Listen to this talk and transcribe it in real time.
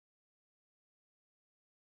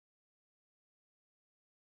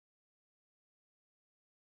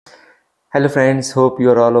Hello friends, hope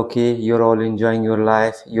you're all okay. You're all enjoying your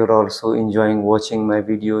life. You're also enjoying watching my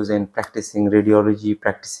videos and practicing radiology,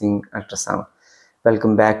 practicing ultrasound.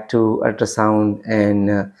 Welcome back to ultrasound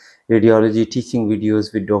and radiology teaching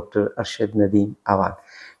videos with Dr. Arshad Nadeem Awan.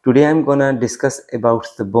 Today I'm gonna discuss about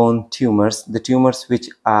the bone tumors, the tumors which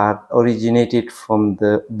are originated from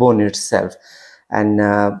the bone itself, and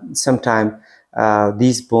sometimes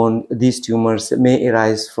these tumors may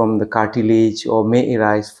arise from the cartilage or may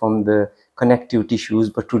arise from the connective tissues,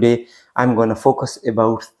 but today I'm going to focus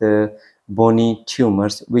about the bony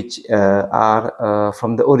tumors which are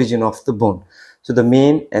from the origin of the bone. So the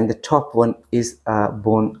main and the top one is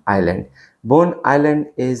bone island. Bone island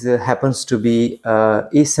is happens to be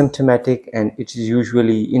asymptomatic, and it is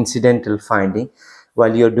usually incidental finding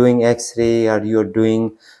while you're doing x-ray or you're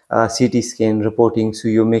doing CT scan reporting. So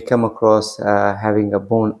you may come across having a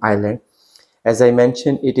bone island. As I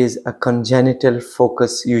mentioned, it is a congenital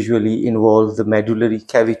focus, usually involves the medullary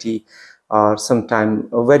cavity or sometimes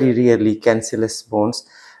very rarely cancellous bones.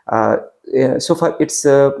 So far its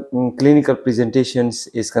clinical presentations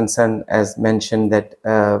is concerned, as mentioned, that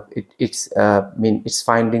its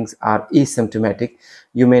findings are asymptomatic.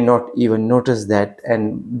 You may not even notice that,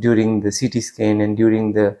 and during the CT scan and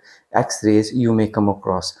during the x-rays you may come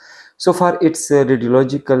across. So far its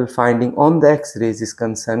radiological finding on the x-rays is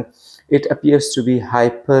concerned, it appears to be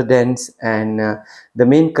hyperdense, and the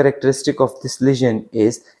main characteristic of this lesion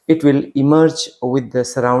is it will emerge with the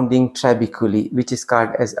surrounding trabeculae, which is called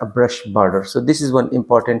as a brush border. So this is one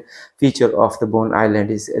important feature of the bone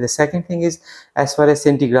island. Is the second thing is, as far as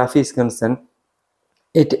scintigraphy is concerned,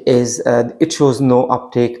 it shows no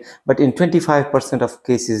uptake, but in 25% of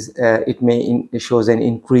cases it shows an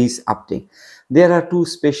increased uptake. There are two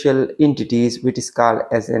special entities which is called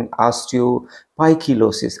as an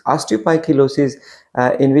osteopoikilosis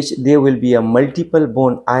in which there will be a multiple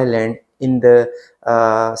bone island in the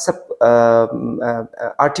sub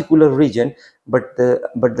articular region, but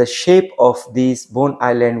the shape of these bone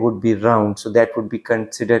island would be round, so that would be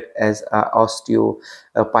considered as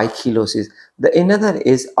osteopoikilosis. The another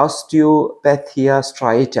is osteopathia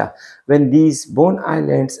striata, when these bone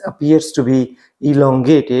islands appears to be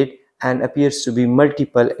elongated and appears to be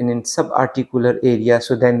multiple in subarticular area,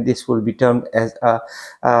 so then this will be termed as a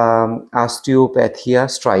osteopathia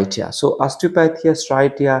striata. So osteopathia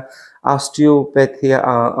striata,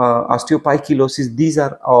 osteopoikilosis, these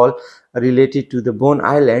are all related to the bone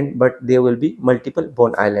island, but there will be multiple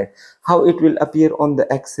bone island. How it will appear on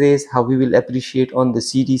the x-rays, how we will appreciate on the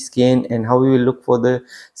CT scan, and how we will look for the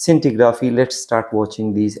scintigraphy. Let's start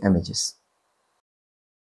watching these images.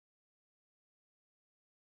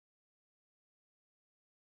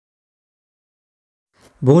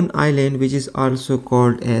 Bone island, which is also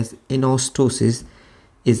called as enostosis,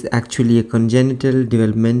 is actually a congenital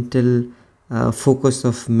developmental focus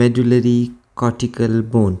of medullary cortical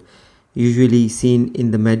bone, usually seen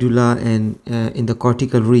in the medulla and in the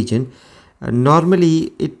cortical region.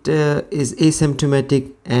 Normally it is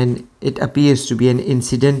asymptomatic, and it appears to be an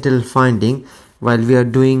incidental finding while we are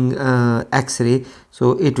doing x-ray,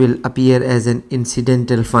 so it will appear as an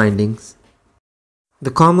incidental findings. The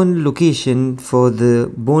common location for the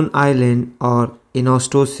bone island or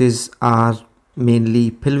enostosis are mainly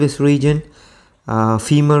pelvis region.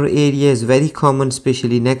 Femur area is very common,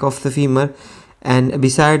 especially neck of the femur, and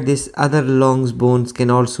beside this other long bones can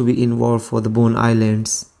also be involved for the bone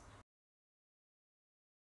islands.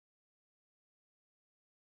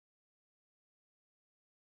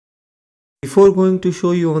 Before going to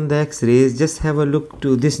show you on the x-rays, just have a look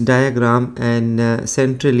to this diagram, and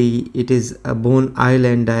centrally it is a bone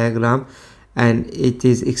island diagram, and it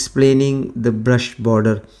is explaining the brush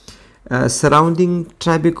border. Surrounding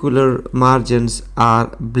trabecular margins are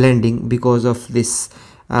blending because of this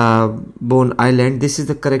bone island. This is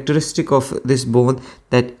the characteristic of this bone,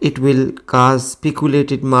 that it will cause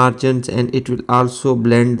spiculated margins, and it will also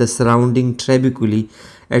blend the surrounding trabeculae,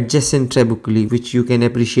 adjacent trabeculae, which you can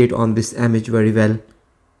appreciate on this image very well.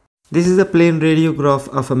 This is a plain radiograph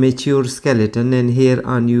of a mature skeleton, and here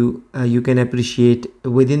on you can appreciate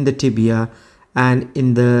within the tibia and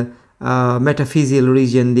in the metaphyseal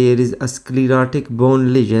region there is a sclerotic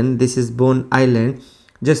bone lesion. This is bone island.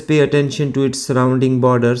 Just pay attention to its surrounding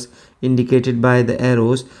borders indicated by the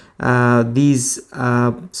arrows. These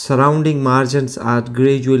surrounding margins are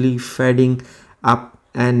gradually fading up,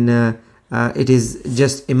 and it is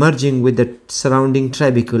just emerging with the surrounding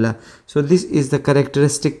trabecula. So this is the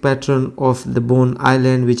characteristic pattern of the bone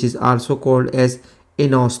island, which is also called as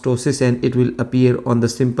enostosis, and it will appear on the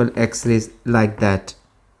simple x-rays like that.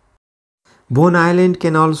 Bone island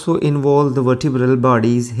can also involve the vertebral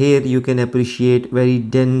bodies. Here you can appreciate very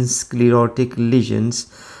dense sclerotic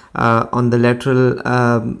lesions on the lateral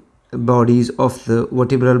bodies of the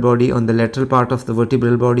vertebral body, on the lateral part of the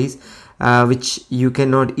vertebral bodies, which you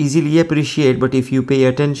cannot easily appreciate, but if you pay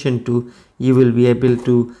attention to, you will be able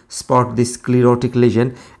to spot this sclerotic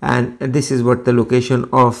lesion, and this is what the location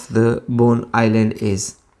of the bone island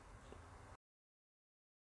is.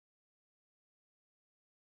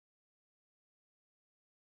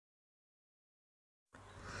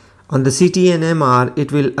 On the CT and MR,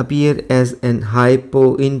 it will appear as an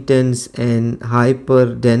hypointense and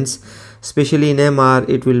hyperdense. Especially in MR,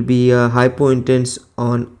 it will be a hypointense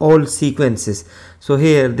on all sequences. So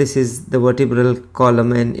here, this is the vertebral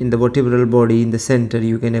column, and in the vertebral body in the center,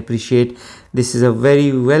 you can appreciate this is a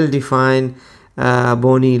very well defined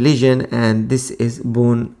bony lesion, and this is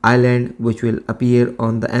bone island, which will appear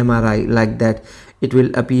on the MRI like that. It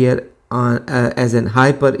will appear as an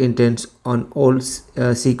hyper intense on all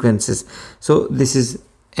sequences. So this is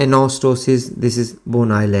enostosis, this is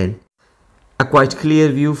bone island. A quite clear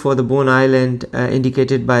view for the bone island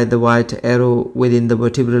indicated by the white arrow within the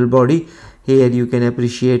vertebral body. Here you can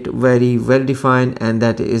appreciate very well defined, and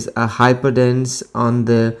that is a hyperdense on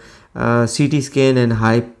the CT scan and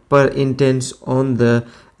hyper intense on the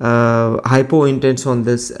hypo intense on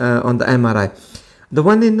this on the MRI. The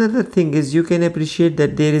one another thing is you can appreciate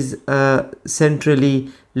that there is a centrally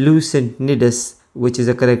lucent nidus, which is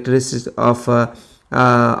a characteristic of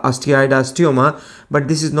osteoid osteoma, but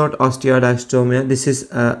this is not osteoid osteoma, this is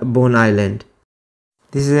bone island.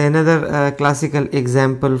 This is another classical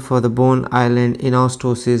example for the bone island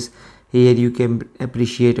enostosis. Here you can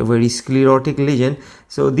appreciate a very sclerotic lesion.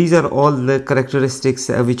 So these are all the characteristics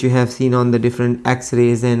which you have seen on the different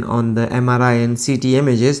x-rays and on the MRI and CT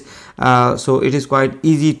images. So it is quite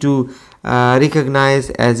easy to recognize,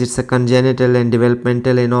 as it's a congenital and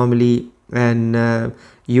developmental anomaly, and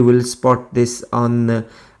you will spot this on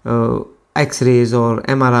x-rays or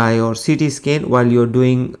MRI or CT scan while you're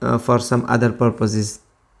doing for some other purposes.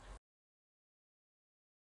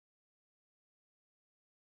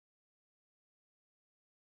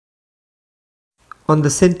 On the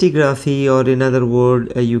scintigraphy, or in other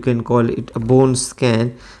word you can call it a bone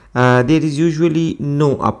scan, there is usually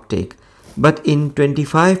no uptake, but in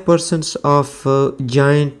 25% of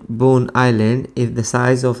giant bone island, if the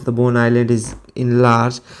size of the bone island is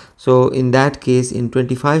enlarged, so in that case, in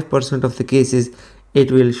 25% of the cases,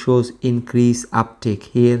 it will shows increased uptake.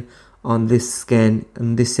 Here on this scan,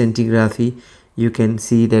 on this scintigraphy, you can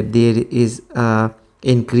see that there is a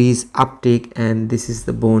increased uptake, and this is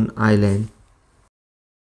the bone island.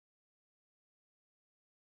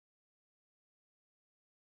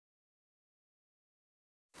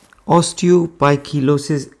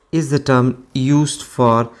 Osteopoikilosis is the term used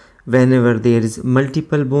for whenever there is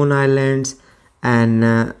multiple bone islands, and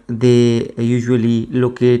they usually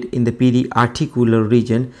locate in the periarticular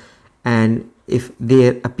region, and if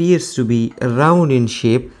there appears to be round in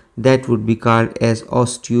shape, that would be called as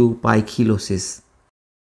osteopoikilosis.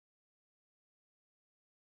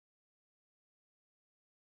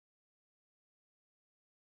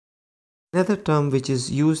 Another term which is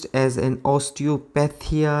used as an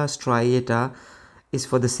osteopathia striata is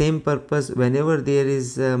for the same purpose whenever there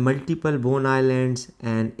is multiple bone islands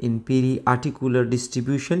and in periarticular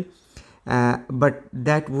distribution, but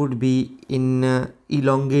that would be in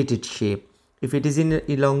elongated shape. If it is in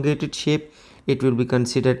elongated shape, it will be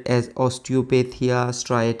considered as osteopathia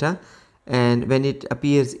striata, and when it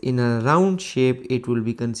appears in a round shape, it will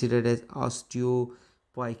be considered as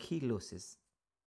osteopoikilosis.